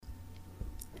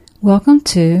Welcome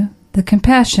to The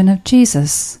Compassion of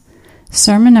Jesus,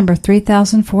 Sermon number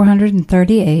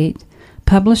 3438,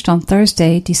 published on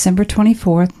Thursday, December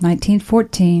 24,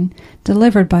 1914,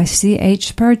 delivered by C.H.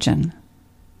 Spurgeon.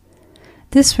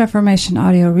 This Reformation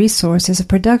audio resource is a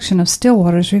production of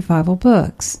Stillwater's Revival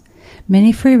Books.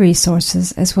 Many free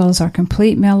resources, as well as our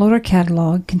complete mail-order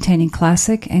catalog containing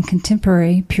classic and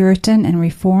contemporary Puritan and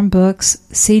Reformed books,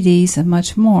 CDs, and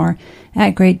much more,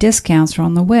 at great discounts, are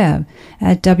on the web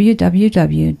at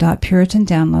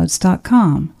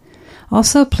www.puritandownloads.com.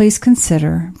 Also, please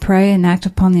consider, pray, and act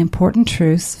upon the important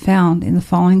truths found in the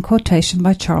following quotation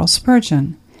by Charles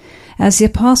Spurgeon. As the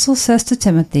Apostle says to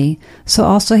Timothy, so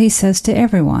also he says to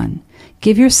everyone,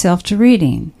 give yourself to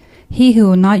reading. He who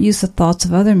will not use the thoughts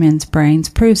of other men's brains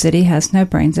proves that he has no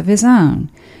brains of his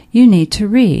own. You need to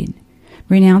read.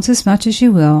 Renounce as much as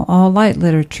you will all light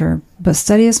literature, but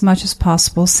study as much as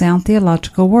possible sound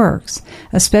theological works,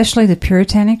 especially the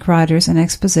Puritanic writers and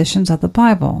expositions of the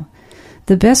Bible.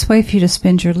 The best way for you to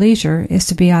spend your leisure is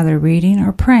to be either reading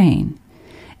or praying.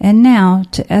 And now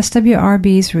to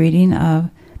SWRB's reading of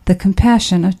The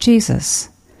Compassion of Jesus,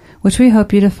 which we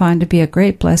hope you to find to be a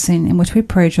great blessing, and which we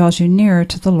pray draws you nearer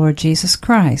to the Lord Jesus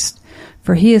Christ.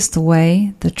 For he is the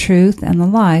way, the truth, and the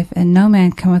life, and no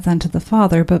man cometh unto the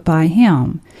Father but by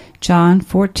him. John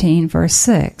 14, verse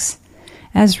 6.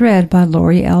 As read by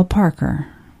Lori L. Parker.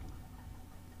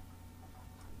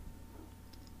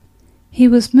 He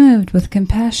was moved with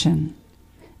compassion.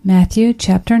 Matthew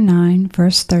chapter 9,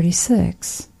 verse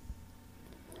 36.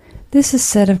 This is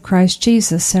said of Christ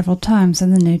Jesus several times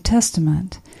in the New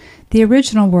Testament. The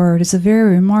original word is a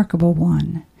very remarkable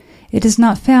one. It is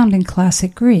not found in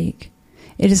classic Greek.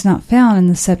 It is not found in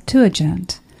the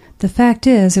Septuagint. The fact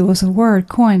is, it was a word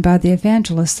coined by the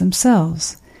evangelists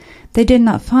themselves. They did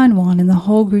not find one in the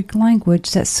whole Greek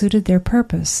language that suited their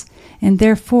purpose, and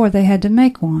therefore they had to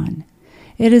make one.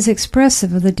 It is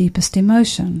expressive of the deepest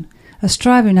emotion, a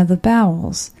striving of the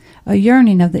bowels, a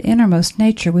yearning of the innermost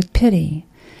nature with pity.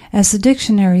 As the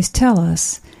dictionaries tell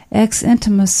us, ex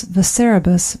intimus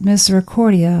visceribus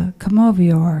misericordia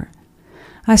commovior.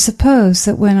 I suppose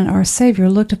that when our Savior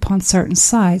looked upon certain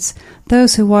sights,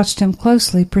 those who watched him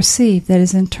closely perceived that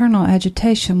his internal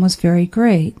agitation was very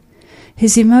great.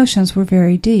 His emotions were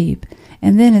very deep,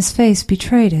 and then his face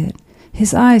betrayed it.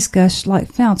 His eyes gushed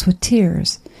like founts with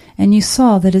tears, and you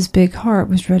saw that his big heart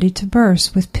was ready to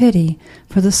burst with pity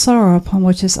for the sorrow upon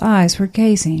which his eyes were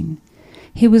gazing.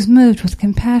 He was moved with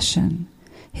compassion.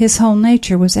 His whole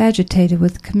nature was agitated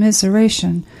with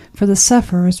commiseration for the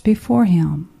sufferers before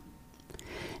him.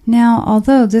 Now,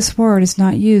 although this word is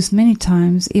not used many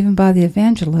times even by the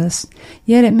evangelists,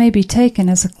 yet it may be taken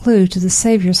as a clue to the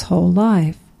Savior's whole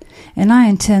life, and I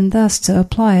intend thus to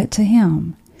apply it to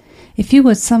him. If you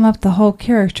would sum up the whole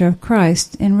character of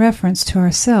Christ in reference to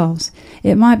ourselves,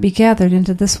 it might be gathered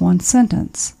into this one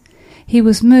sentence. He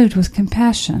was moved with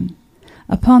compassion.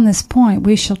 Upon this point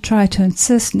we shall try to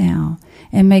insist now,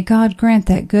 and may God grant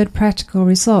that good practical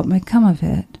result may come of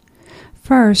it.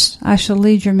 First, I shall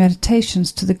lead your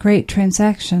meditations to the great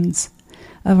transactions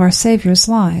of our Savior's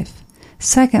life.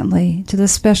 Secondly, to the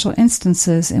special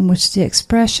instances in which the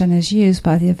expression is used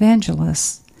by the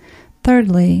evangelists.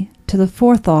 Thirdly, to the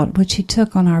forethought which he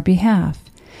took on our behalf.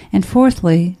 And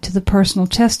fourthly, to the personal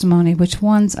testimony which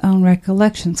one's own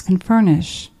recollections can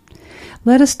furnish.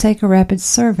 Let us take a rapid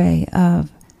survey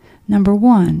of, number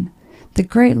 1, the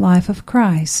great life of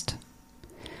Christ.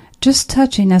 Just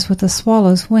touching as with a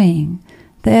swallow's wing,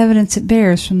 the evidence it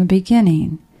bears from the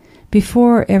beginning,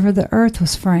 before ever the earth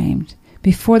was framed,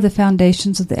 before the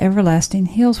foundations of the everlasting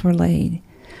hills were laid,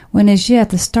 when as yet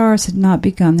the stars had not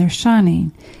begun their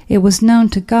shining, it was known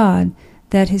to God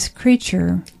that his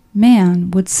creature, man,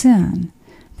 would sin,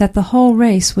 that the whole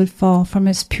race would fall from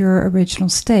its pure original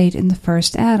state in the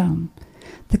first Adam,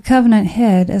 the covenant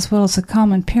head as well as the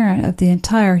common parent of the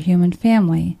entire human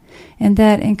family, and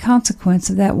that in consequence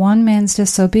of that one man's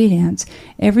disobedience,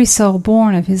 every soul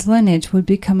born of his lineage would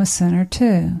become a sinner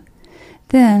too.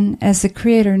 Then, as the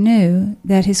Creator knew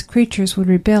that his creatures would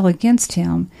rebel against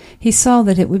him, he saw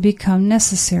that it would become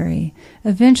necessary,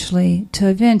 eventually, to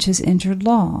avenge his injured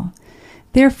law.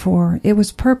 Therefore, it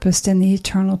was purposed in the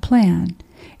eternal plan,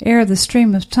 ere the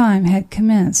stream of time had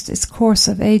commenced its course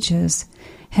of ages,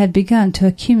 had begun to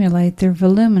accumulate their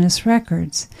voluminous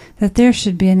records, that there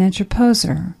should be an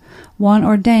interposer, one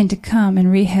ordained to come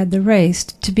and rehead the race,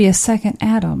 to be a second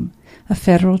Adam, a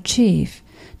federal chief,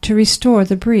 to restore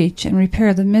the breach and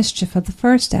repair the mischief of the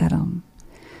first Adam,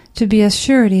 to be a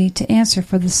surety to answer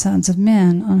for the sons of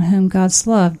men on whom God's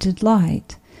love did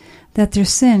light, that their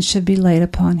sins should be laid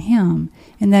upon him,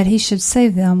 and that he should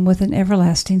save them with an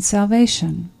everlasting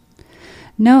salvation.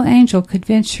 No angel could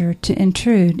venture to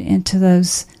intrude into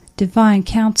those divine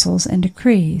counsels and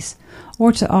decrees,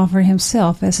 or to offer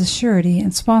himself as a surety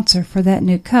and sponsor for that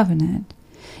new covenant.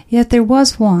 Yet there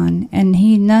was one, and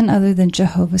he none other than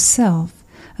Jehovah's self,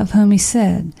 of whom he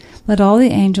said, "Let all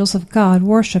the angels of God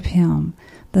worship him,"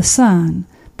 the Son,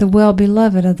 the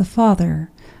well-beloved of the Father,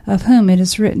 of whom it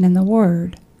is written in the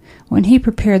Word, "When he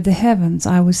prepared the heavens,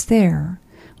 I was there.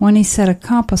 When he set a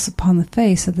compass upon the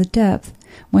face of the depth,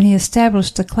 when he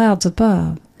established the clouds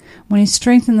above, when he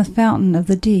strengthened the fountain of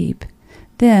the deep,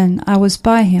 then I was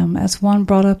by him as one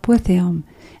brought up with him,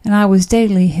 and I was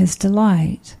daily his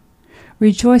delight,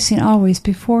 rejoicing always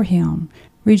before him,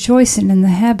 rejoicing in the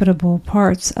habitable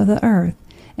parts of the earth,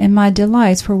 and my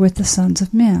delights were with the sons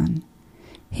of men."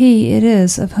 He it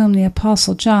is of whom the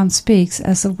Apostle John speaks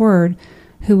as the Word,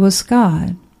 who was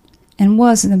God, and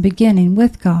was in the beginning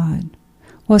with God.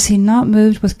 Was he not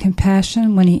moved with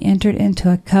compassion when he entered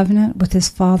into a covenant with his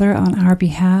Father on our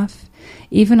behalf,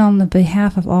 even on the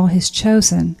behalf of all his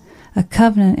chosen, a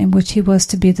covenant in which he was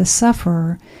to be the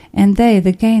sufferer, and they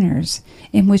the gainers,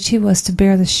 in which he was to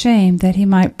bear the shame that he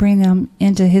might bring them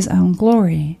into his own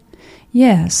glory?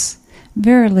 Yes,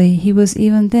 verily he was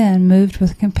even then moved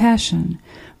with compassion,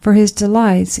 for his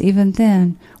delights even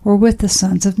then were with the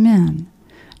sons of men.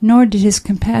 Nor did his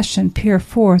compassion peer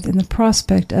forth in the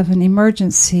prospect of an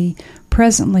emergency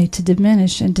presently to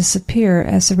diminish and disappear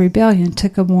as the rebellion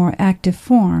took a more active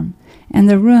form, and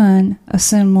the ruin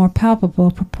assumed more palpable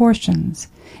proportions.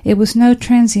 It was no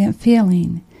transient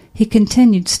feeling. He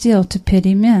continued still to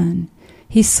pity men.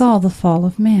 He saw the fall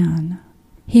of man.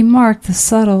 He marked the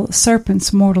subtle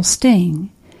serpent's mortal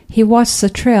sting. He watched the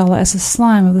trail as the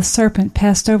slime of the serpent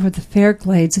passed over the fair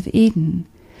glades of Eden.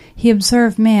 He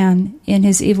observed man in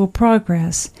his evil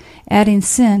progress, adding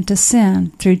sin to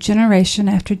sin through generation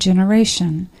after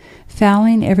generation,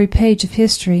 fouling every page of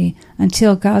history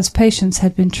until God's patience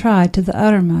had been tried to the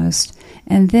uttermost,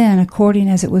 and then, according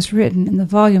as it was written in the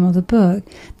volume of the book,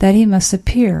 that he must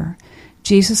appear,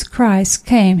 Jesus Christ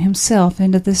came himself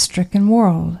into this stricken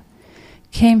world.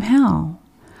 Came how?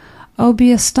 O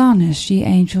be astonished, ye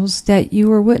angels, that you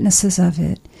were witnesses of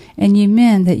it, and ye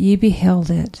men that ye beheld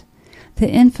it. The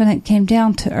Infinite came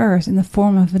down to earth in the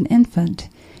form of an infant.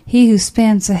 He who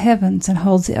spans the heavens and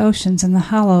holds the oceans in the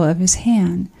hollow of his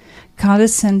hand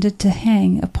condescended to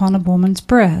hang upon a woman's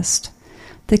breast.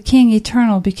 The King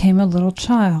Eternal became a little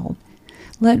child.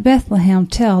 Let Bethlehem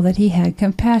tell that he had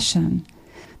compassion.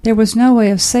 There was no way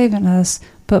of saving us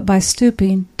but by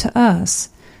stooping to us.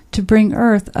 To bring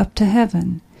earth up to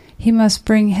heaven, he must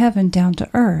bring heaven down to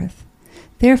earth.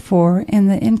 Therefore, in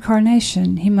the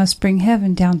Incarnation, he must bring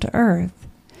heaven down to earth.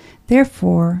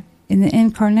 Therefore, in the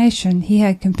Incarnation, he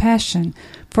had compassion,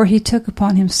 for he took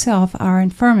upon himself our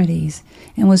infirmities,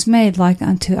 and was made like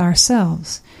unto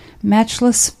ourselves.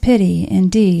 Matchless pity,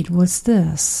 indeed, was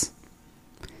this.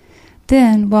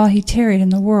 Then, while he tarried in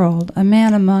the world, a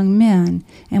man among men,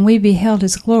 and we beheld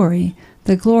his glory,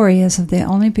 the glory as of the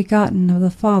only begotten of the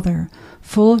Father,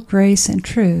 full of grace and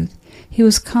truth, he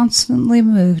was constantly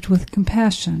moved with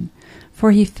compassion,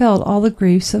 for he felt all the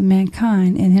griefs of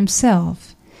mankind in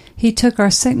himself. He took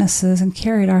our sicknesses and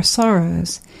carried our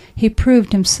sorrows. He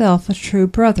proved himself a true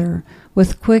brother,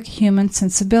 with quick human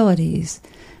sensibilities.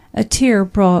 A tear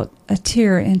brought a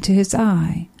tear into his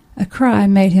eye. A cry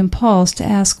made him pause to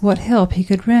ask what help he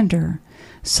could render.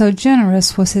 So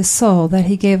generous was his soul that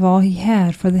he gave all he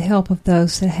had for the help of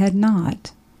those that had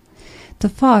not. The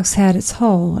fox had its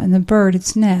hole, and the bird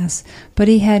its nest, but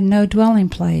he had no dwelling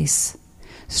place.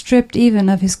 Stripped even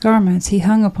of his garments, he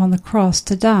hung upon the cross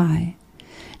to die.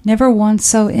 Never one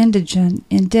so indigent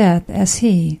in death as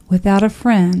he, without a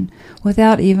friend,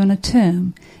 without even a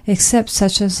tomb, except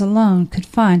such as alone could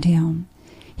find him.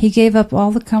 He gave up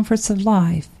all the comforts of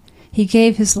life. He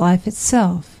gave his life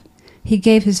itself. He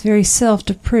gave his very self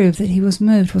to prove that he was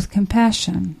moved with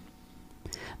compassion.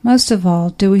 Most of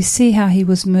all, do we see how he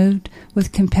was moved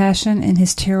with compassion in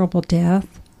his terrible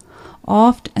death?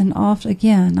 Oft and oft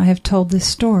again I have told this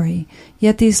story,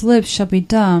 yet these lips shall be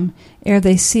dumb ere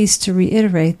they cease to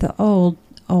reiterate the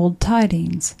old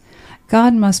tidings.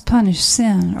 God must punish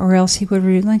sin, or else he would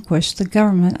relinquish the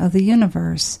government of the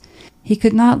universe. He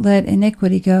could not let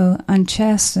iniquity go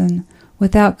unchastened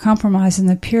without compromising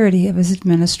the purity of his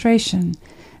administration.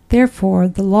 Therefore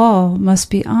the law must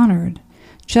be honored.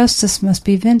 Justice must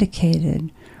be vindicated.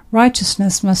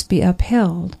 Righteousness must be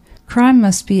upheld. Crime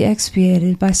must be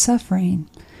expiated by suffering.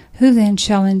 Who then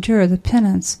shall endure the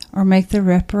penance or make the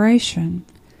reparation?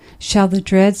 Shall the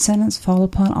dread sentence fall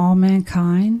upon all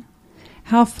mankind?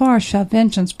 How far shall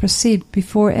vengeance proceed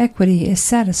before equity is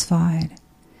satisfied?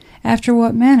 After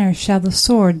what manner shall the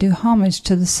sword do homage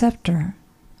to the scepter?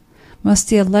 Must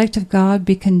the elect of God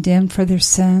be condemned for their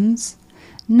sins?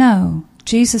 No,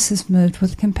 Jesus is moved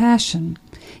with compassion.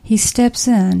 He steps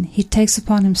in, he takes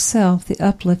upon himself the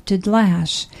uplifted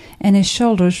lash, and his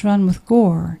shoulders run with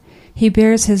gore. He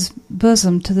bears his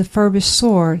bosom to the furbished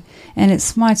sword, and it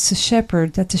smites the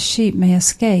shepherd that the sheep may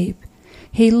escape.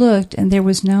 He looked, and there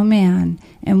was no man,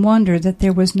 and wondered that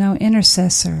there was no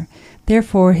intercessor.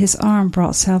 Therefore his arm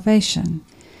brought salvation.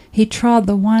 He trod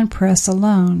the winepress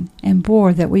alone, and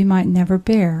bore that we might never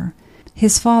bear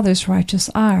his Father's righteous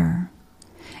ire.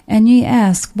 And ye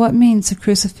ask, what means the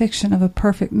crucifixion of a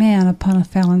perfect man upon a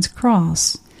felon's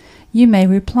cross? You may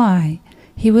reply,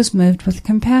 he was moved with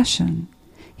compassion.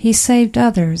 He saved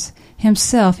others,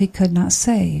 himself he could not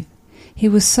save. He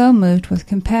was so moved with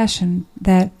compassion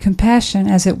that compassion,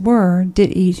 as it were,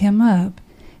 did eat him up.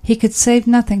 He could save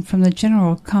nothing from the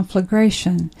general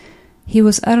conflagration. He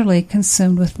was utterly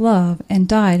consumed with love, and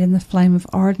died in the flame of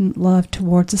ardent love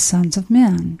towards the sons of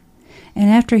men. And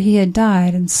after he had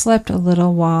died and slept a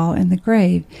little while in the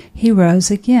grave, he rose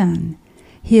again.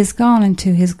 He is gone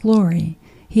into his glory.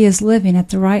 He is living at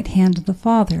the right hand of the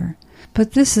Father.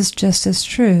 But this is just as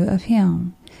true of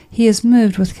him. He is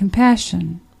moved with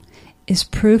compassion. Is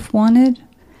proof wanted?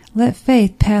 Let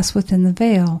faith pass within the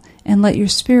veil, and let your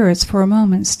spirits for a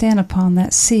moment stand upon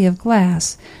that sea of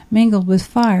glass, mingled with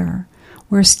fire,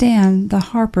 where stand the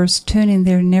harpers tuning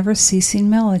their never-ceasing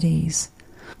melodies.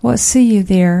 What see you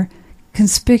there,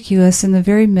 conspicuous in the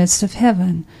very midst of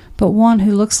heaven, but one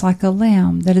who looks like a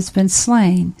lamb that has been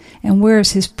slain, and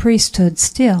wears his priesthood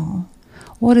still?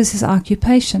 What is his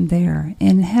occupation there,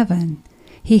 in heaven?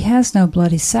 He has no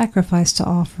bloody sacrifice to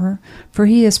offer, for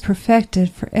he has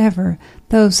perfected forever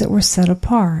those that were set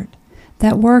apart.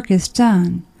 That work is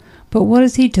done. But what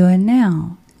is he doing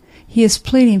now? He is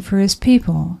pleading for his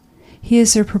people. He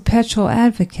is their perpetual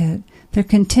advocate, their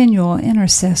continual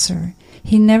intercessor.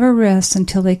 He never rests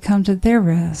until they come to their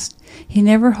rest. He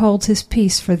never holds his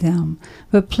peace for them,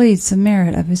 but pleads the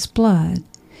merit of his blood,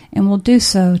 and will do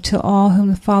so till all whom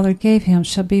the Father gave him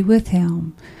shall be with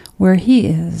him, where he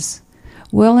is.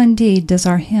 Well indeed does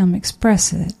our hymn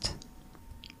express it.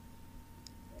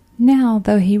 Now,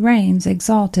 though he reigns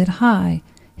exalted high,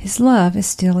 his love is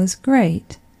still as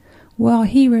great. Well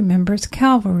he remembers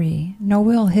Calvary, nor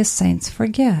will his saints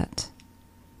forget.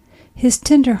 His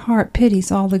tender heart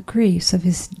pities all the griefs of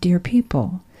his dear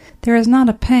people. There is not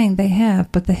a pang they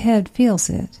have but the head feels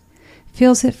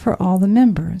it for all the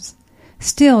members.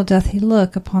 Still doth he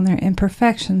look upon their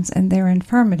imperfections and their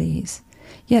infirmities,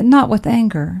 yet not with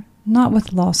anger, not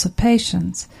with loss of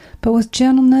patience, but with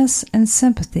gentleness and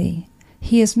sympathy.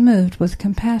 He is moved with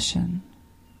compassion.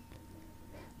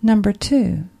 Number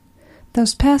 2.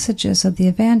 Those passages of the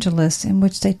evangelists in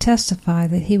which they testify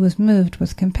that he was moved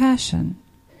with compassion.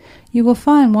 You will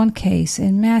find one case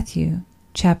in Matthew,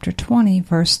 chapter 20,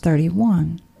 verse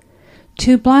 31.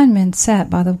 2 blind men sat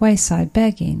by the wayside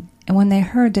begging, and when they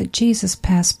heard that Jesus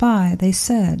passed by, they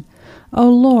said, O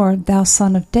Lord, thou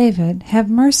Son of David, have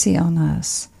mercy on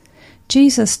us.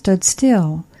 Jesus stood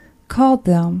still, called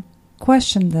them,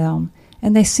 questioned them,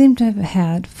 and they seemed to have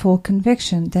had full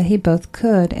conviction that he both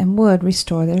could and would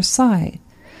restore their sight.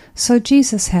 So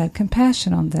Jesus had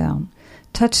compassion on them,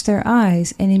 touched their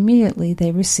eyes, and immediately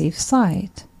they received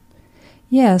sight.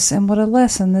 Yes, and what a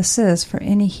lesson this is for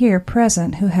any here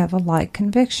present who have a like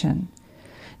conviction.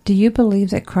 Do you believe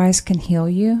that Christ can heal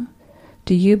you?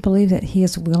 Do you believe that he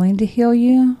is willing to heal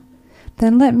you?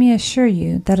 Then let me assure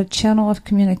you that a channel of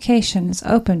communication is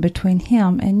open between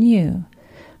him and you,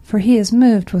 for he is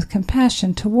moved with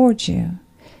compassion towards you,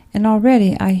 and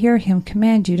already I hear him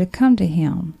command you to come to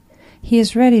him. He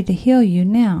is ready to heal you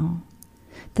now.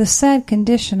 The sad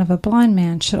condition of a blind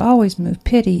man should always move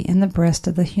pity in the breast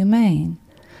of the humane.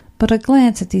 But a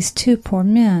glance at these 2 poor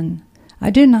men, I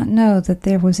do not know that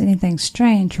there was anything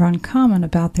strange or uncommon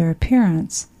about their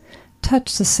appearance,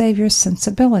 touched the Saviour's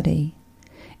sensibility.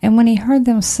 And when he heard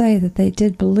them say that they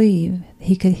did believe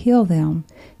he could heal them,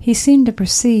 he seemed to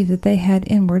perceive that they had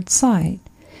inward sight,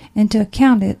 and to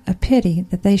account it a pity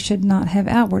that they should not have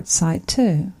outward sight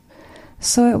too.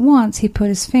 So at once he put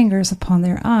his fingers upon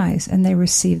their eyes, and they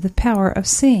received the power of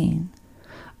seeing.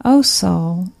 O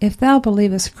soul, if thou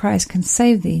believest Christ can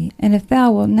save thee, and if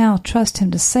thou wilt now trust him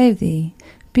to save thee,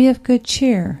 be of good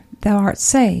cheer, thou art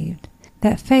saved.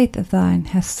 That faith of thine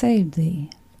hath saved thee.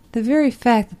 The very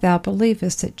fact that thou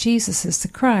believest that Jesus is the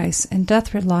Christ, and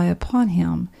doth rely upon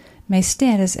him, may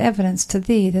stand as evidence to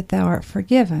thee that thou art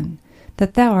forgiven,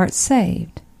 that thou art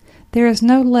saved. There is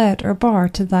no let or bar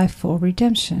to thy full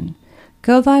redemption.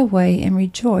 Go thy way and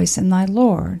rejoice in thy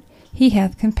Lord. He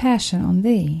hath compassion on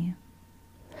thee.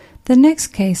 The next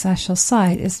case I shall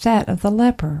cite is that of the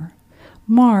leper.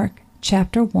 Mark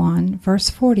chapter 1, verse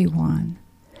 41.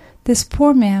 This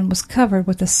poor man was covered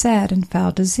with a sad and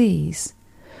foul disease.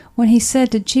 When he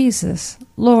said to Jesus,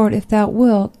 "Lord, if thou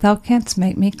wilt, thou canst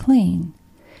make me clean,"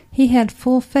 he had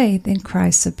full faith in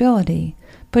Christ's ability,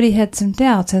 but he had some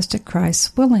doubts as to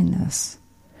Christ's willingness.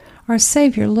 Our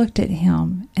Savior looked at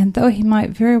him, and though he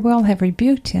might very well have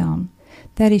rebuked him,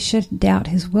 that he should doubt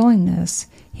his willingness,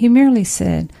 he merely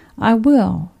said, "I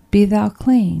will, be thou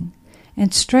clean,"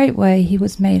 and straightway he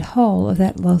was made whole of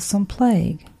that loathsome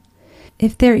plague.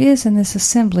 If there is in this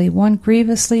assembly one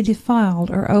grievously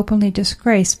defiled or openly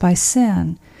disgraced by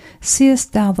sin,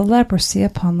 seest thou the leprosy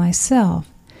upon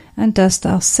thyself, and dost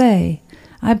thou say,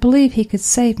 "I believe he could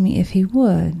save me if he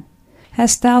would"?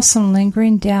 Hast thou some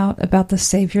lingering doubt about the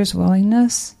Saviour's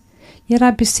willingness? Yet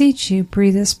I beseech you,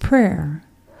 breathe this prayer: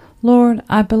 "Lord,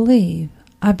 I believe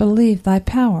thy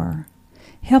power.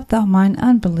 Help thou mine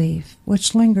unbelief,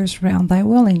 which lingers round thy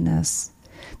willingness.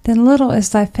 Then little as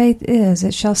thy faith is,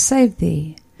 it shall save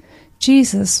thee.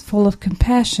 Jesus, full of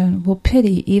compassion, will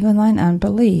pity even thine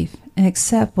unbelief, and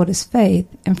accept what is faith,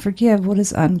 and forgive what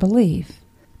is unbelief."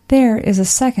 There is a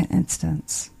second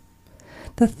instance.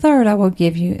 The third I will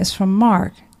give you is from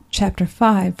Mark, chapter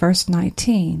 5, verse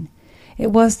 19.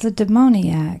 It was the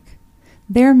demoniac.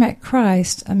 There met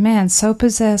Christ a man so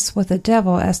possessed with the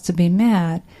devil as to be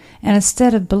mad, and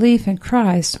instead of belief in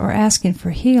Christ or asking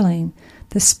for healing,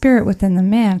 the spirit within the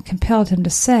man compelled him to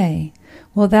say,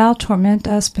 "Wilt thou torment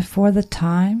us before the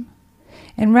time?"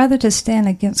 And rather to stand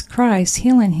against Christ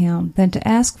healing him than to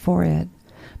ask for it.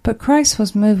 But Christ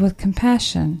was moved with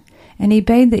compassion, and he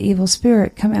bade the evil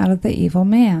spirit come out of the evil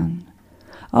man.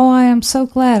 Oh, I am so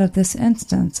glad of this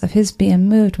instance of his being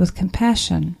moved with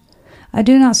compassion. I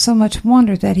do not so much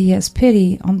wonder that he has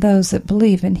pity on those that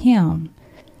believe in him.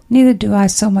 Neither do I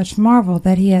so much marvel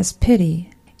that he has pity,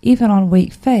 even on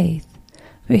weak faith.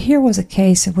 But here was a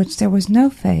case in which there was no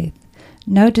faith,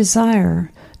 no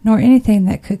desire, nor anything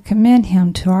that could commend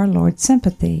him to our Lord's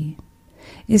sympathy.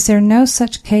 Is there no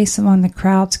such case among the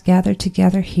crowds gathered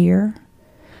together here?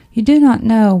 You do not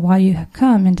know why you have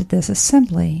come into this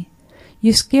assembly.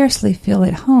 You scarcely feel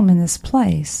at home in this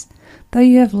place. Though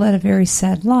you have led a very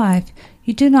sad life,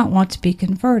 you do not want to be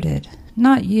converted.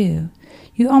 Not you.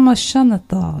 You almost shun the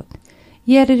thought.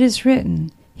 Yet it is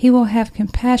written, "He will have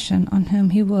compassion on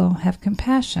whom he will have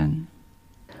compassion."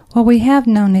 Well, we have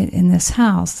known it in this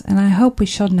house, and I hope we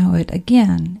shall know it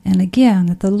again and again,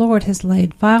 that the Lord has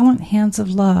laid violent hands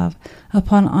of love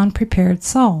upon unprepared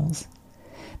souls.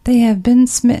 They have been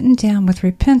smitten down with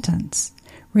repentance,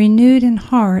 renewed in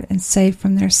heart, and saved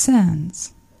from their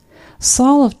sins.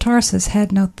 Saul of Tarsus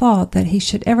had no thought that he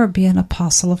should ever be an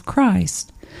apostle of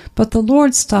Christ, but the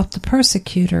Lord stopped the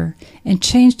persecutor and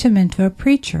changed him into a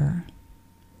preacher,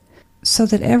 so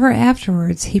that ever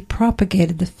afterwards he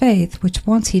propagated the faith which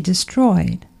once he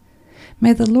destroyed.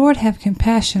 May the Lord have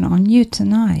compassion on you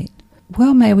tonight.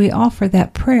 Well may we offer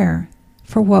that prayer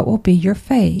for what will be your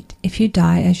fate if you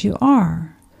die as you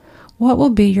are. What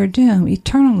will be your doom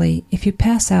eternally if you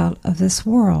pass out of this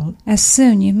world, as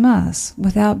soon you must,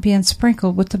 without being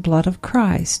sprinkled with the blood of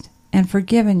Christ, and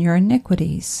forgiven your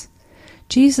iniquities?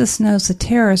 Jesus knows the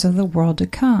terrors of the world to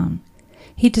come.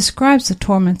 He describes the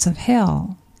torments of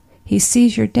hell. He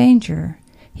sees your danger.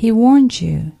 He warns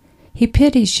you. He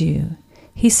pities you.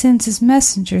 He sends his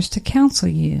messengers to counsel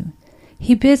you.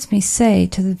 He bids me say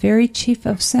to the very chief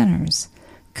of sinners,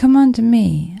 "Come unto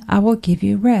me, I will give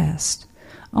you rest.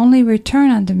 Only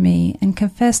return unto me, and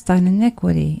confess thine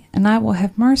iniquity, and I will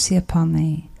have mercy upon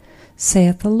thee,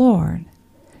 saith the Lord."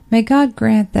 May God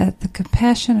grant that the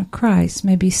compassion of Christ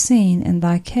may be seen in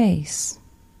thy case.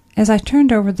 As I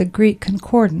turned over the Greek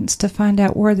concordance to find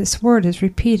out where this word is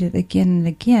repeated again and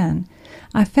again,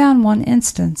 I found one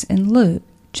instance in Luke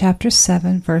chapter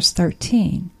 7, verse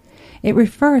 13. It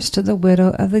refers to the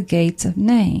widow of the gates of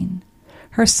Nain.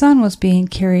 Her son was being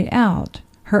carried out,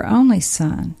 her only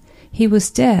son. He was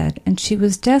dead, and she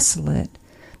was desolate.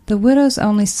 The widow's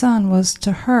only son was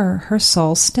to her her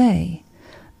sole stay,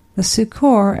 the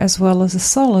succor as well as the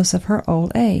solace of her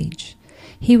old age.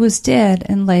 He was dead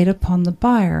and laid upon the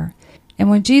bier, and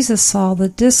when Jesus saw the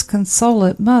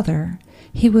disconsolate mother,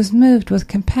 he was moved with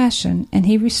compassion, and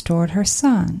he restored her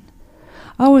son.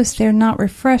 Oh, is there not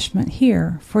refreshment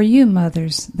here for you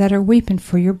mothers that are weeping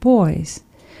for your boys,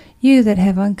 you that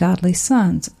have ungodly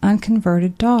sons,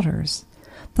 unconverted daughters?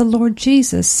 The Lord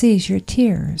Jesus sees your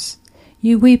tears.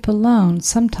 You weep alone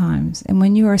sometimes, and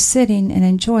when you are sitting and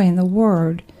enjoying the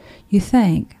Word, you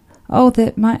think, "Oh,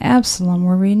 that my Absalom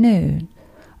were renewed!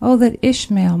 Oh, that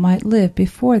Ishmael might live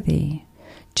before thee!"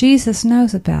 Jesus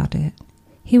knows about it.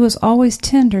 He was always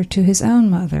tender to his own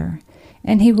mother,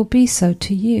 and he will be so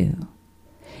to you.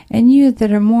 And you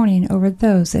that are mourning over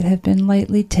those that have been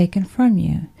lately taken from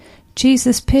you,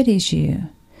 Jesus pities you.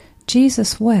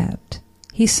 Jesus wept.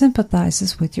 He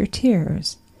sympathizes with your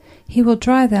tears. He will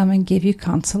dry them and give you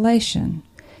consolation.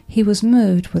 He was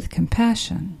moved with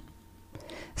compassion.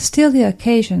 Still, the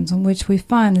occasions on which we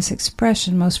find this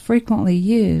expression most frequently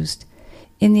used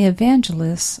in the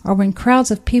evangelists are when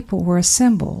crowds of people were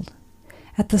assembled.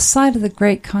 At the sight of the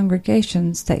great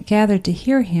congregations that gathered to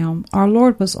hear him, our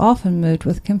Lord was often moved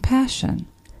with compassion.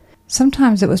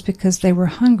 Sometimes it was because they were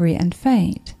hungry and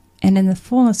faint, and in the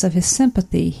fullness of his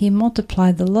sympathy he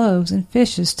multiplied the loaves and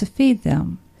fishes to feed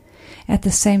them. At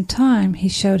the same time he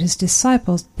showed his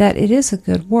disciples that it is a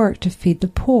good work to feed the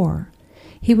poor.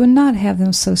 He would not have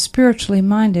them so spiritually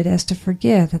minded as to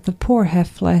forget that the poor have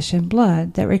flesh and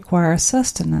blood that require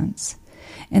sustenance,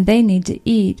 and they need to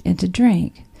eat and to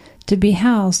drink, to be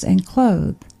housed and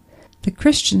clothed. The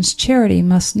Christian's charity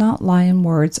must not lie in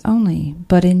words only,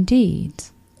 but in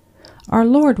deeds. Our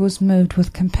Lord was moved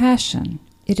with compassion,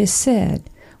 it is said,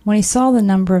 when he saw the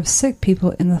number of sick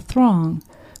people in the throng,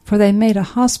 for they made a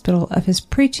hospital of his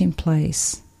preaching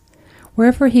place.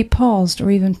 Wherever he paused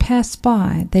or even passed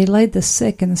by, they laid the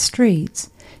sick in the streets.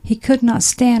 He could not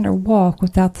stand or walk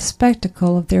without the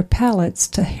spectacle of their pallets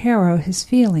to harrow his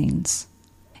feelings.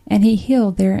 And he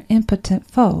healed their impotent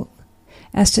folk,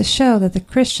 as to show that the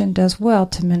Christian does well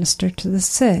to minister to the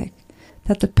sick,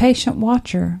 that the patient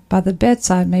watcher by the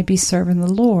bedside may be serving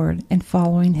the Lord and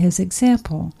following his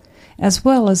example, as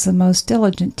well as the most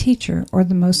diligent teacher or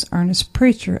the most earnest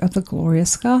preacher of the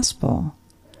glorious gospel.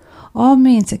 All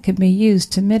means that can be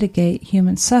used to mitigate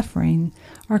human suffering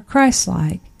are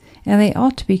Christ-like, and they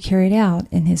ought to be carried out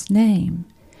in his name,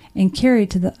 and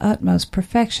carried to the utmost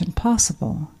perfection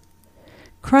possible.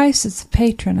 Christ is the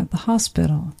patron of the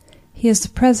hospital. He is the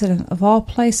president of all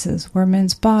places where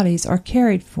men's bodies are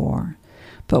cared for.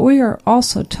 But we are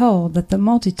also told that the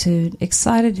multitude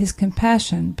excited his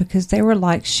compassion because they were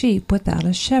like sheep without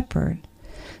a shepherd.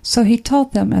 So he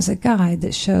taught them as a guide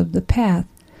that showed the path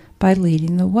by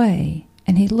leading the way,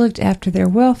 and he looked after their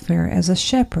welfare as a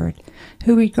shepherd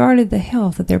who regarded the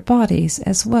health of their bodies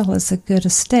as well as the good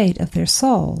estate of their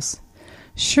souls.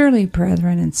 Surely,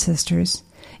 brethren and sisters,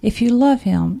 if you love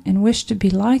him and wish to be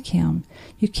like him,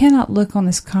 you cannot look on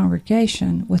this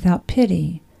congregation without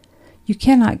pity. You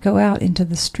cannot go out into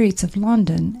the streets of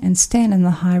London and stand in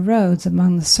the high roads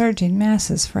among the surging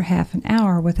masses for half an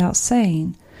hour without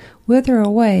saying, "Whither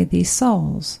away these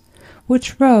souls?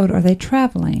 Which road are they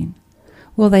traveling?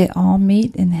 Will they all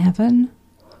meet in heaven?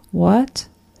 What?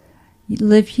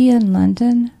 Live ye in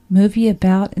London? Move ye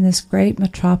about in this great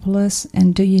metropolis,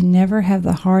 and do ye never have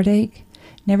the heartache,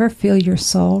 never feel your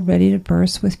soul ready to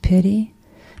burst with pity?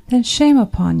 Then shame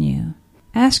upon you.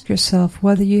 Ask yourself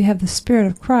whether you have the Spirit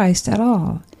of Christ at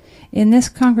all. In this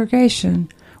congregation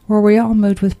were we all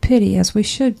moved with pity as we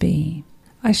should be.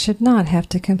 I should not have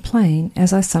to complain,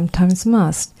 as I sometimes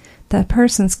must, that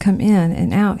persons come in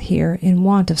and out here in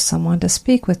want of someone to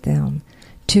speak with them,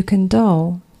 to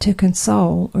condole, to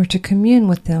console, or to commune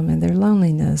with them in their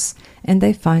loneliness, and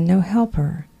they find no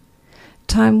helper.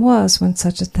 Time was when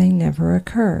such a thing never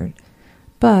occurred.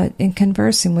 But in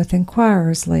conversing with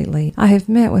inquirers lately, I have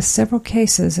met with several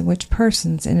cases in which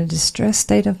persons in a distressed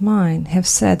state of mind have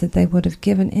said that they would have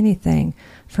given anything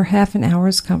for half an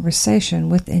hour's conversation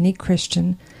with any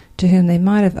Christian to whom they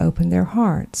might have opened their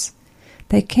hearts.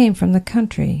 They came from the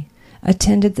country,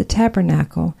 attended the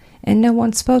tabernacle, and no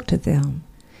one spoke to them.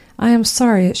 I am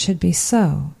sorry it should be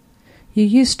so. You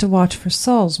used to watch for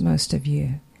souls, most of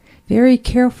you. Very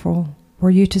careful were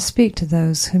you to speak to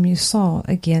those whom you saw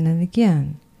again and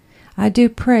again. I do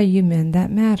pray you mend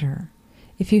that matter.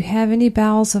 If you have any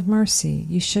bowels of mercy,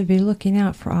 you should be looking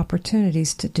out for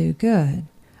opportunities to do good.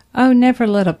 Oh, never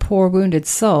let a poor wounded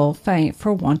soul faint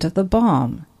for want of the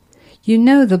balm. You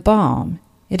know the balm.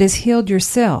 It has healed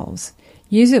yourselves.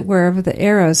 Use it wherever the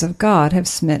arrows of God have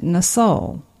smitten a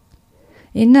soul.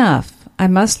 Enough. I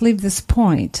must leave this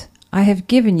point. I have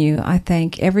given you, I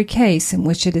think, every case in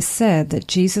which it is said that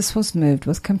Jesus was moved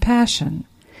with compassion.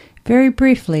 Very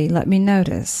briefly, let me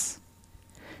notice.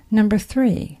 Number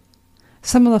 3.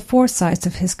 Some of the foresights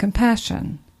of his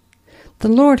compassion. The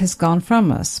Lord has gone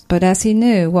from us, but as he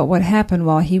knew what would happen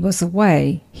while he was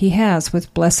away, he has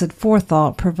with blessed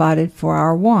forethought provided for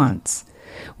our wants.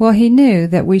 Well, he knew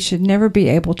that we should never be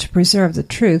able to preserve the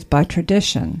truth by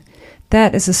tradition.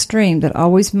 That is a stream that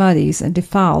always muddies and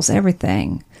defiles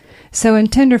everything. So in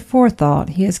tender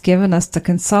forethought he has given us the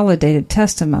consolidated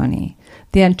testimony,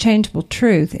 the unchangeable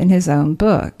truth in his own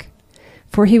book.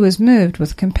 For he was moved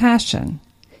with compassion.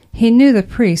 He knew the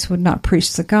priests would not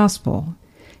preach the gospel.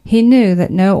 He knew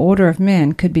that no order of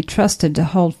men could be trusted to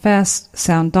hold fast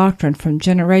sound doctrine from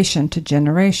generation to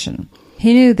generation.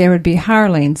 He knew there would be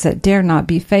hirelings that dare not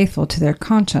be faithful to their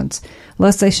conscience,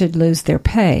 lest they should lose their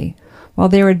pay, while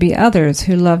there would be others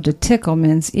who loved to tickle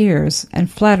men's ears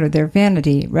and flatter their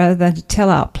vanity rather than to tell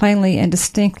out plainly and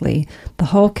distinctly the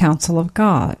whole counsel of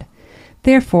God.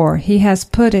 Therefore he has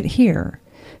put it here,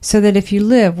 so that if you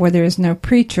live where there is no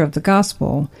preacher of the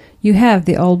gospel, you have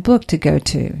the old book to go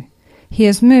to. He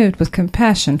is moved with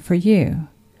compassion for you.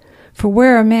 For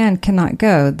where a man cannot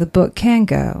go, the book can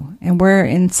go, and where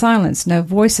in silence no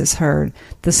voice is heard,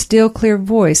 the still clear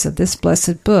voice of this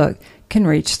blessed book can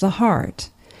reach the heart.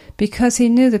 Because he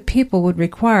knew the people would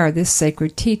require this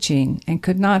sacred teaching, and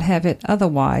could not have it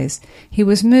otherwise, he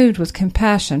was moved with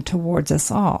compassion towards us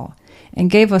all,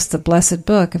 and gave us the blessed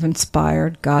book of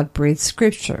inspired, God-breathed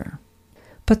Scripture.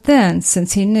 But then,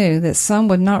 since he knew that some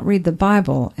would not read the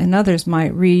Bible, and others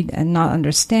might read and not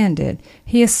understand it,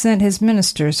 he has sent his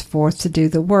ministers forth to do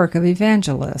the work of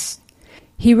evangelists.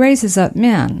 He raises up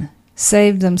men,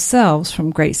 saved themselves from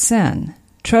great sin,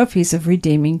 trophies of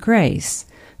redeeming grace,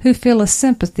 who feel a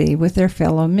sympathy with their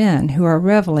fellow men who are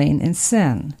reveling in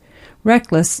sin,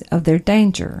 reckless of their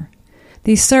danger.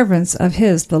 These servants of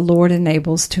his the Lord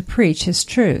enables to preach his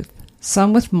truth,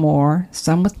 some with more,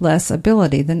 some with less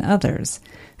ability than others.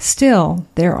 Still,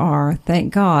 there are,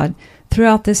 thank God,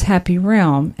 throughout this happy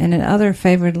realm and in other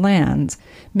favored lands,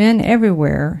 men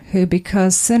everywhere who,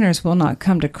 because sinners will not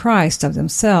come to Christ of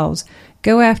themselves,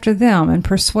 go after them and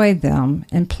persuade them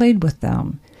and plead with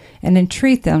them, and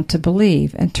entreat them to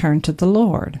believe and turn to the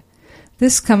Lord.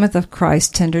 This cometh of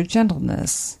Christ's tender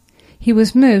gentleness. He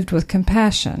was moved with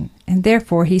compassion, and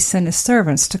therefore he sent his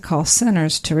servants to call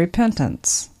sinners to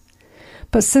repentance.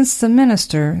 But since the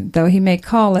minister, though he may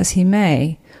call as he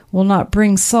may, will not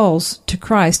bring souls to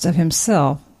Christ of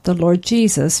himself, the Lord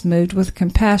Jesus, moved with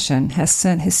compassion, has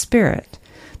sent his Spirit.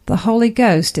 The Holy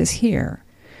Ghost is here.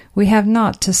 We have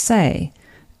not to say,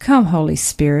 "Come, Holy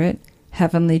Spirit,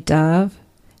 heavenly dove."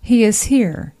 He is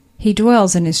here. He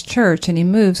dwells in his church, and he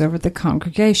moves over the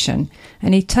congregation,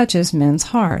 and he touches men's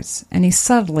hearts, and he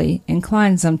subtly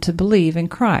inclines them to believe in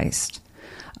Christ.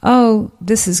 Oh,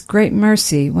 this is great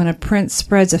mercy when a prince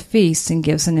spreads a feast and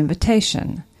gives an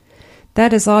invitation.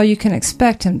 That is all you can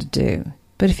expect him to do.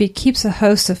 But if he keeps a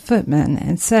host of footmen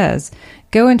and says,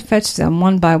 "Go and fetch them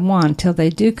one by one till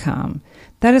they do come,"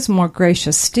 that is more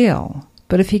gracious still.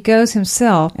 But if he goes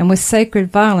himself and with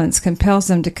sacred violence compels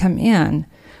them to come in,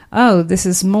 oh, this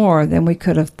is more than we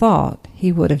could have thought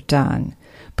he would have done.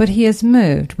 But he is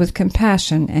moved with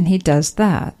compassion, and he does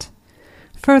that.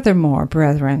 Furthermore,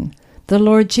 brethren, the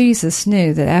Lord Jesus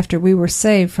knew that after we were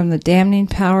saved from the damning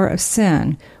power of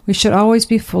sin, we should always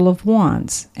be full of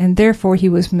wants, and therefore he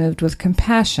was moved with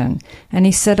compassion, and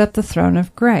he set up the throne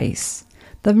of grace,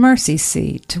 the mercy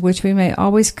seat, to which we may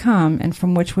always come and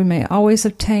from which we may always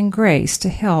obtain grace to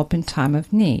help in time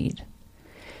of need.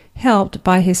 Helped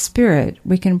by his Spirit,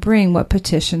 we can bring what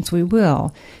petitions we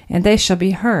will, and they shall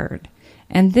be heard.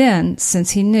 And then,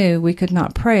 since he knew we could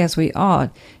not pray as we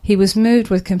ought, he was moved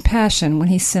with compassion when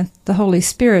he sent the Holy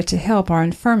Spirit to help our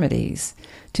infirmities,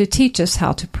 to teach us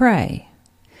how to pray.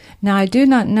 Now I do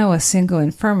not know a single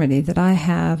infirmity that I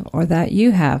have or that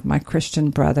you have, my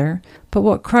Christian brother, but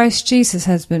what Christ Jesus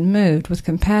has been moved with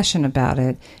compassion about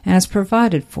it, and has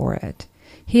provided for it.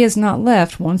 He has not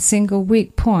left one single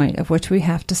weak point of which we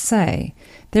have to say,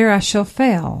 "There I shall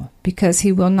fail," because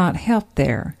he will not help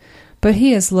there. But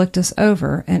he has looked us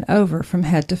over and over from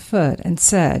head to foot, and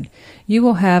said, "You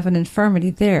will have an infirmity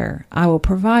there, I will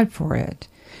provide for it.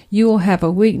 You will have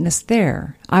a weakness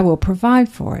there, I will provide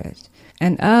for it."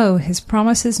 And oh, his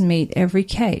promises meet every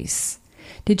case.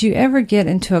 Did you ever get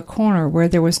into a corner where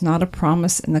there was not a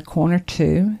promise in the corner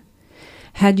too?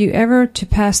 Had you ever to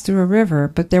pass through a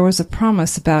river, but there was a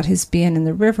promise about his being in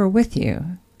the river with you?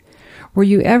 Were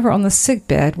you ever on the sick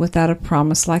bed without a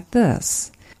promise like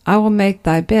this? "I will make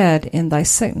thy bed in thy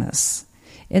sickness."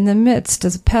 In the midst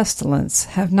of the pestilence,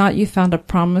 have not you found a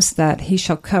promise that he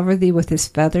shall cover thee with his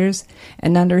feathers,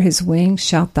 and under his wings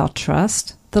shalt thou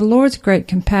trust? The Lord's great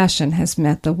compassion has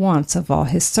met the wants of all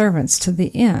his servants to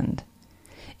the end.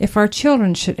 If our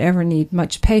children should ever need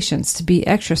much patience to be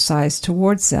exercised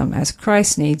towards them as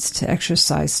Christ needs to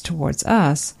exercise towards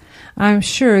us, I am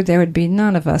sure there would be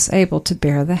none of us able to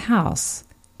bear the house.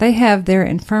 They have their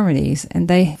infirmities, and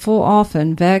they full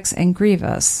often vex and grieve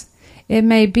us. It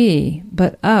may be,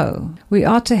 but oh, we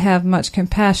ought to have much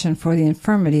compassion for the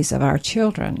infirmities of our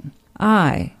children,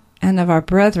 aye, and of our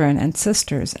brethren and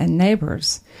sisters and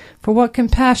neighbors. For what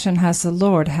compassion has the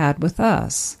Lord had with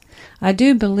us? I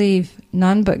do believe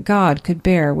none but God could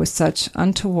bear with such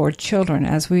untoward children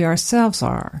as we ourselves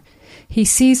are. He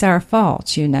sees our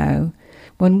faults, you know,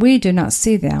 when we do not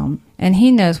see them, and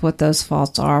He knows what those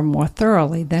faults are more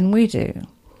thoroughly than we do.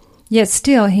 Yet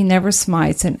still He never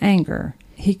smites in anger.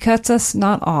 He cuts us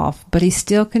not off, but He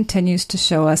still continues to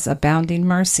show us abounding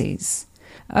mercies.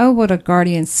 Oh, what a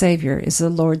guardian Savior is the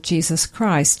Lord Jesus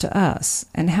Christ to us,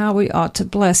 and how we ought to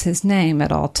bless His name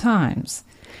at all times,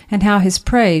 and how His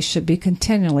praise should be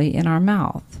continually in our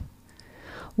mouth.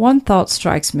 One thought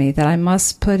strikes me that I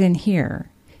must put in here.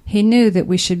 He knew that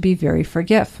we should be very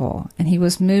forgetful, and He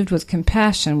was moved with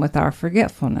compassion with our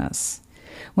forgetfulness.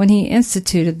 When He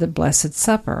instituted the Blessed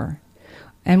Supper,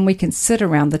 and we can sit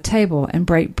around the table and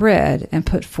break bread and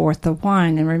put forth the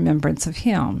wine in remembrance of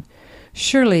Him,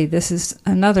 surely this is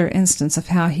another instance of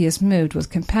how He is moved with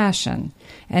compassion,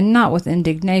 and not with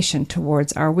indignation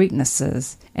towards our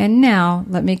weaknesses. And now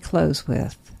let me close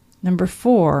with number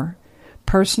 4,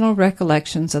 personal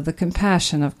recollections of the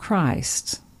compassion of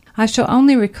Christ. I shall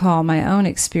only recall my own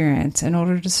experience in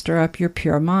order to stir up your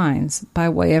pure minds by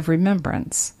way of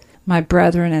remembrance. My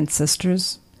brethren and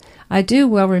sisters, I do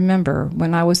well remember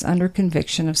when I was under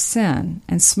conviction of sin,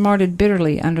 and smarted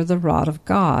bitterly under the rod of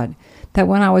God, that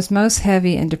when I was most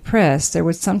heavy and depressed, there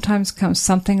would sometimes come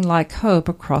something like hope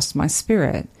across my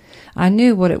spirit. I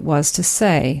knew what it was to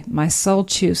say, my soul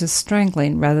chooses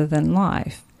strangling rather than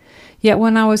life. Yet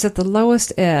when I was at the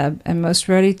lowest ebb and most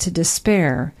ready to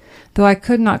despair, though I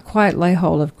could not quite lay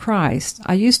hold of Christ,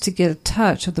 I used to get a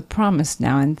touch of the promise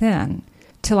now and then,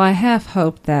 till I half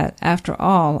hoped that, after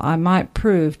all, I might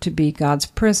prove to be God's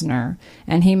prisoner,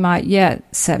 and He might yet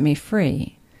set me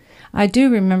free. I do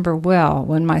remember well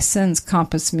when my sins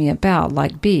compassed me about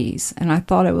like bees, and I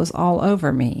thought it was all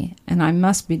over me, and I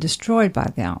must be destroyed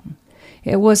by them.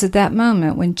 It was at that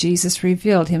moment when Jesus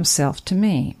revealed Himself to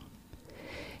me.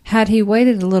 Had He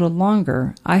waited a little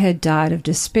longer, I had died of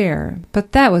despair,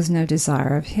 but that was no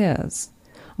desire of His.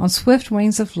 On swift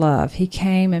wings of love He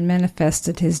came and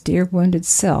manifested His dear wounded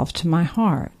self to my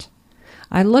heart.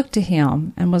 I looked to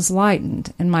Him and was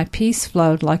lightened, and my peace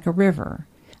flowed like a river.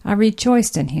 I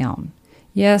rejoiced in Him.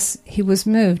 Yes, He was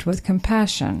moved with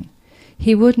compassion.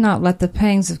 He would not let the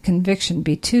pangs of conviction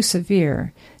be too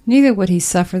severe, neither would He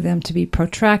suffer them to be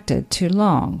protracted too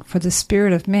long, for the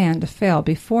spirit of man to fail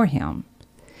before Him.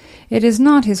 It is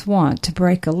not His wont to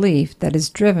break a leaf that is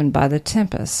driven by the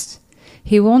tempest.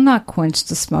 He will not quench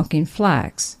the smoking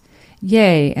flax.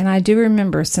 Yea, and I do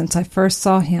remember since I first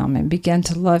saw Him and began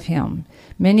to love Him,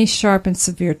 many sharp and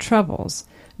severe troubles,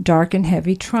 dark and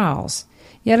heavy trials.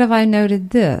 Yet have I noted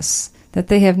this, that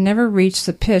they have never reached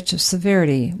the pitch of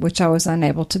severity which I was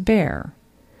unable to bear.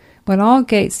 When all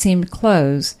gates seemed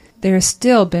closed, there has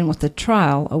still been with the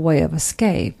trial a way of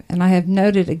escape, and I have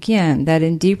noted again that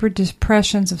in deeper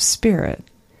depressions of spirit,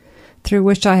 through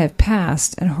which I have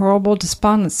passed, and horrible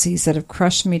despondencies that have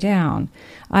crushed me down,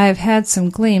 I have had some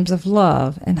gleams of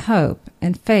love and hope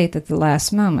and faith at the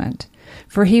last moment,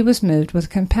 for He was moved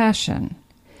with compassion.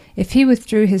 If He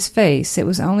withdrew His face, it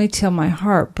was only till my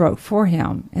heart broke for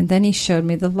Him, and then He showed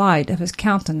me the light of His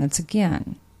countenance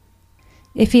again.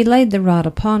 If He laid the rod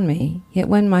upon me, yet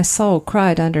when my soul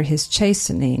cried under His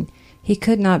chastening, He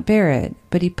could not bear it,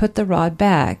 but He put the rod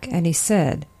back, and He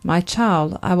said, My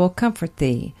child, I will comfort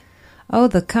thee. Oh,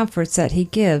 the comforts that He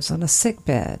gives on a sick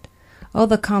bed! Oh,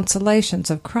 the consolations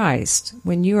of Christ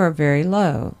when you are very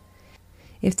low!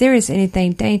 If there is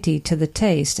anything dainty to the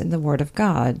taste in the Word of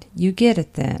God, you get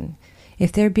it then.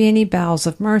 If there be any bowels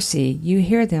of mercy, you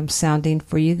hear them sounding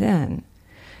for you then.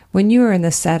 When you are in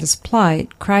the saddest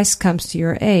plight, Christ comes to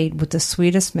your aid with the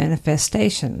sweetest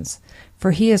manifestations,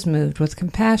 for He is moved with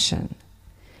compassion.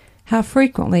 How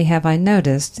frequently have I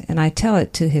noticed, and I tell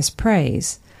it to His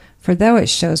praise, for though it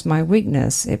shows my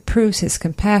weakness, it proves His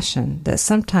compassion, that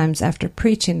sometimes after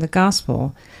preaching the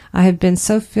gospel, I have been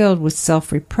so filled with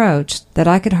self-reproach that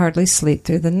I could hardly sleep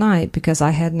through the night because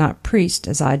I had not preached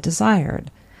as I desired.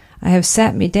 I have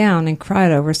sat me down and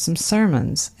cried over some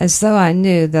sermons, as though I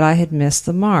knew that I had missed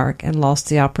the mark and lost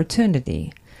the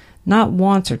opportunity. Not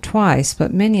once or twice,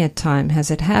 but many a time has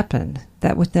it happened,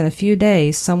 that within a few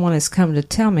days someone has come to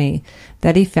tell me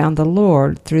that he found the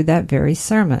Lord through that very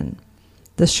sermon,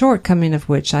 the shortcoming of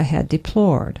which I had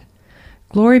deplored.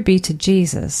 Glory be to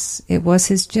Jesus, it was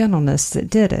His gentleness that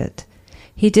did it.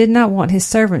 He did not want His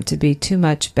servant to be too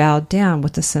much bowed down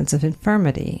with a sense of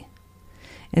infirmity.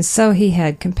 And so He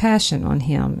had compassion on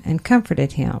him and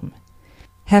comforted him.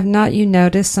 Have not you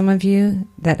noticed, some of you,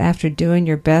 that after doing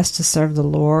your best to serve the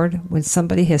Lord, when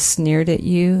somebody has sneered at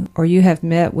you, or you have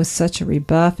met with such a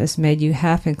rebuff as made you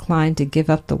half inclined to give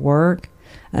up the work,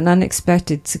 an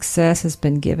unexpected success has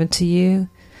been given to you,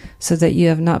 so that you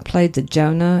have not played the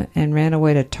Jonah and ran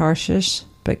away to Tarshish,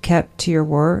 but kept to your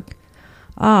work?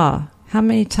 Ah, how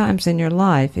many times in your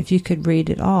life, if you could read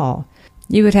it all,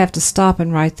 you would have to stop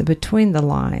and write the between the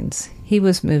lines. He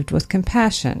was moved with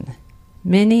compassion.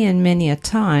 Many and many a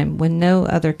time, when no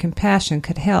other compassion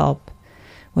could help,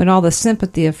 when all the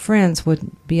sympathy of friends would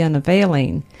be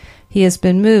unavailing, he has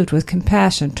been moved with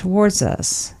compassion towards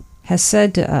us, has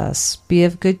said to us, "Be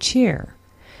of good cheer,"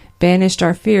 banished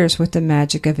our fears with the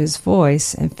magic of his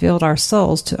voice, and filled our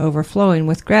souls to overflowing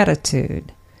with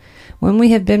gratitude. When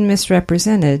we have been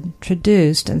misrepresented,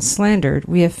 traduced, and slandered,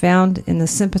 we have found in the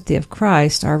sympathy of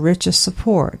Christ our richest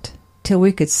support, till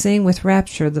we could sing with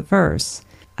rapture the verse.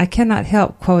 I cannot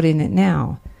help quoting it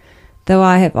now, though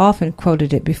I have often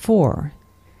quoted it before.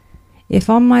 If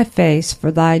on my face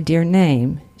for thy dear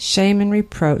name shame and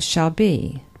reproach shall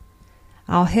be,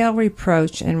 I'll hail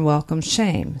reproach and welcome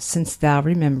shame, since thou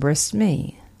rememberest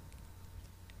me.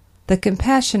 The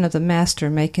compassion of the Master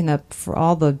making up for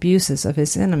all the abuses of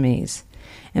his enemies,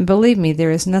 and believe me,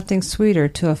 there is nothing sweeter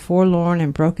to a forlorn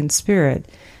and broken spirit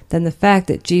than the fact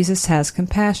that Jesus has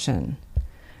compassion.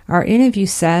 Are any of you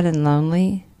sad and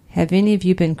lonely? Have any of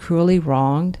you been cruelly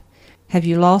wronged? Have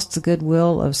you lost the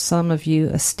goodwill of some of you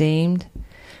esteemed?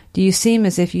 Do you seem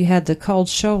as if you had the cold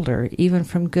shoulder, even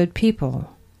from good people?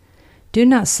 Do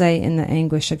not say in the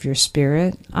anguish of your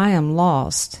spirit, "I am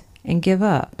lost," and give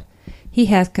up. He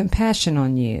hath compassion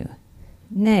on you.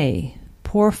 Nay,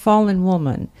 poor fallen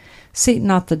woman, seek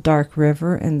not the dark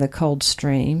river and the cold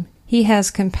stream. He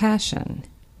has compassion.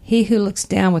 He who looks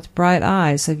down with bright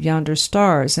eyes of yonder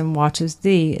stars and watches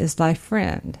thee is thy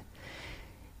friend.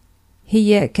 He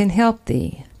yet can help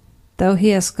thee. Though he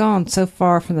has gone so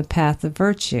far from the path of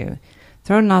virtue,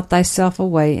 throw not thyself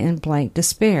away in blank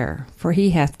despair, for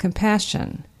he hath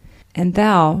compassion. And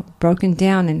thou, broken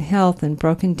down in health and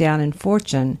broken down in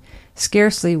fortune,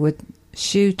 scarcely with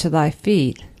shoe to thy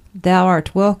feet, thou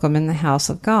art welcome in the house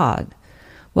of God,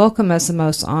 welcome as the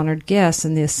most honored guest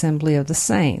in the assembly of the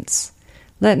saints.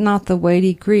 Let not the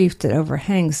weighty grief that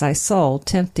overhangs thy soul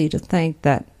tempt thee to think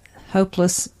that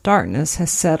hopeless darkness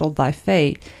has settled thy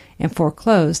fate and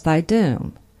foreclosed thy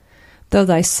doom. Though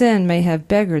thy sin may have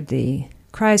beggared thee,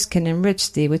 Christ can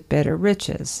enrich thee with better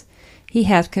riches. He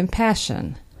hath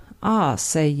compassion. Ah,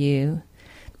 say you,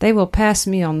 they will pass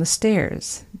me on the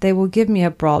stairs. They will give me a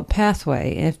broad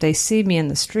pathway, and if they see me in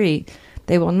the street,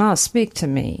 they will not speak to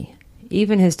me.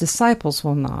 Even his disciples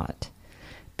will not.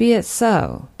 Be it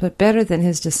so, but better than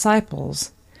his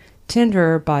disciples,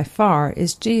 tenderer by far,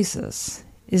 is Jesus.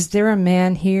 Is there a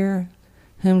man here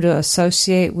whom to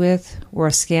associate with were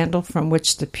a scandal from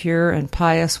which the pure and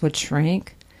pious would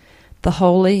shrink? The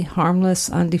holy, harmless,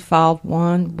 undefiled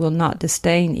one will not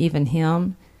disdain even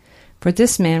him. For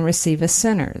this man receiveth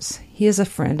sinners. He is a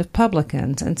friend of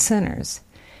publicans and sinners.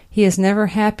 He is never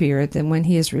happier than when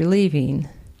he is relieving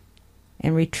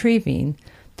and retrieving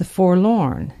the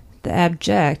forlorn, the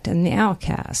abject, and the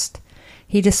outcast.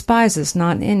 He despises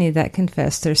not any that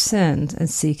confess their sins and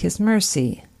seek his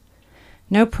mercy.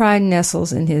 No pride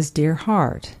nestles in his dear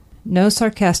heart. No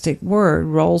sarcastic word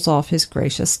rolls off his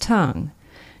gracious tongue.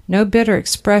 No bitter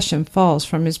expression falls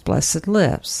from his blessed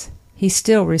lips. He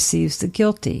still receives the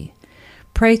guilty.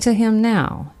 Pray to him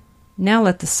now. Now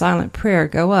let the silent prayer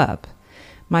go up.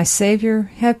 My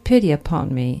Savior, have pity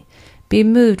upon me. Be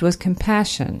moved with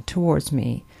compassion towards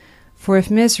me. For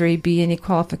if misery be any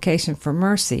qualification for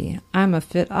mercy, I am a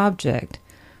fit object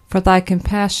for thy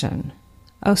compassion.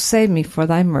 O save me for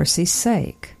thy mercy's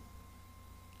sake.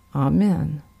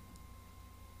 Amen.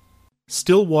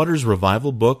 Still Waters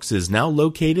Revival Books is now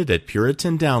located at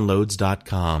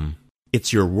PuritanDownloads.com.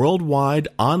 It's your worldwide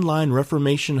online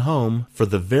Reformation home for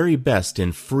the very best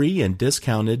in free and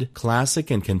discounted classic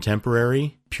and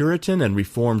contemporary, Puritan and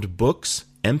Reformed books,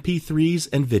 MP3s,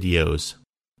 and videos.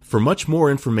 For much more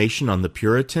information on the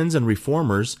Puritans and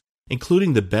Reformers,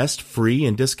 including the best free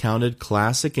and discounted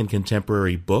classic and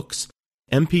contemporary books,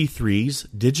 MP3s,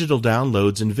 digital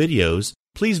downloads, and videos,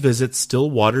 please visit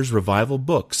Still Waters Revival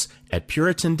Books at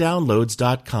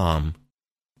PuritanDownloads.com.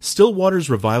 Still Waters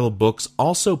Revival Books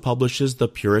also publishes the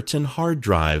Puritan Hard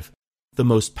Drive, the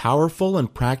most powerful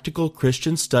and practical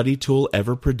Christian study tool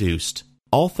ever produced.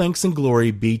 All thanks and glory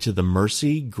be to the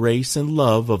mercy, grace, and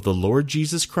love of the Lord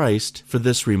Jesus Christ for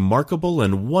this remarkable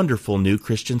and wonderful new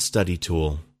Christian study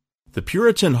tool. The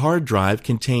Puritan Hard Drive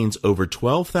contains over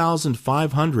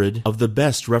 12,500 of the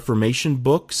best Reformation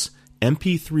books,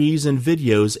 MP3s, and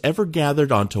videos ever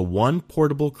gathered onto one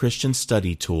portable Christian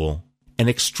study tool. An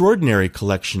extraordinary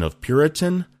collection of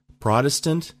Puritan,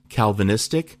 Protestant,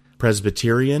 Calvinistic,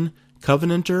 Presbyterian,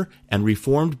 Covenanter, and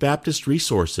Reformed Baptist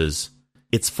resources.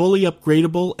 It's fully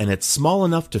upgradable and it's small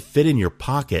enough to fit in your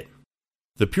pocket.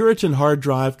 The Puritan hard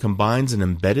drive combines an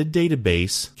embedded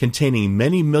database containing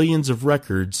many millions of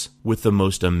records with the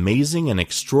most amazing and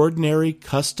extraordinary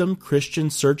custom Christian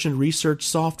search and research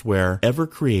software ever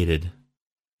created.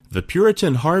 The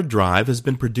Puritan hard drive has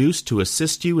been produced to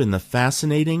assist you in the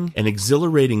fascinating and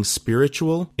exhilarating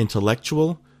spiritual,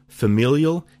 intellectual,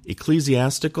 familial,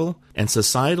 ecclesiastical, and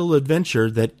societal adventure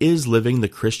that is living the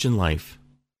Christian life.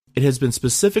 It has been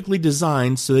specifically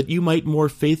designed so that you might more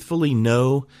faithfully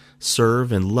know,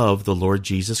 serve, and love the Lord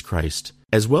Jesus Christ,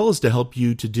 as well as to help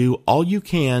you to do all you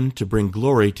can to bring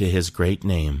glory to His great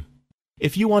name.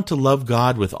 If you want to love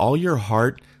God with all your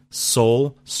heart,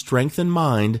 soul, strength, and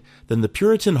mind, then the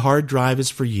Puritan hard drive is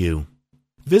for you.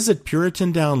 Visit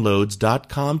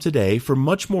PuritanDownloads.com today for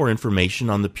much more information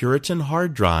on the Puritan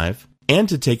hard drive and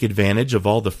to take advantage of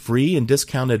all the free and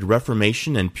discounted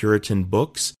Reformation and Puritan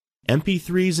books,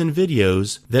 MP3s, and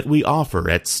videos that we offer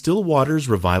at Still Waters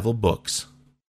Revival Books.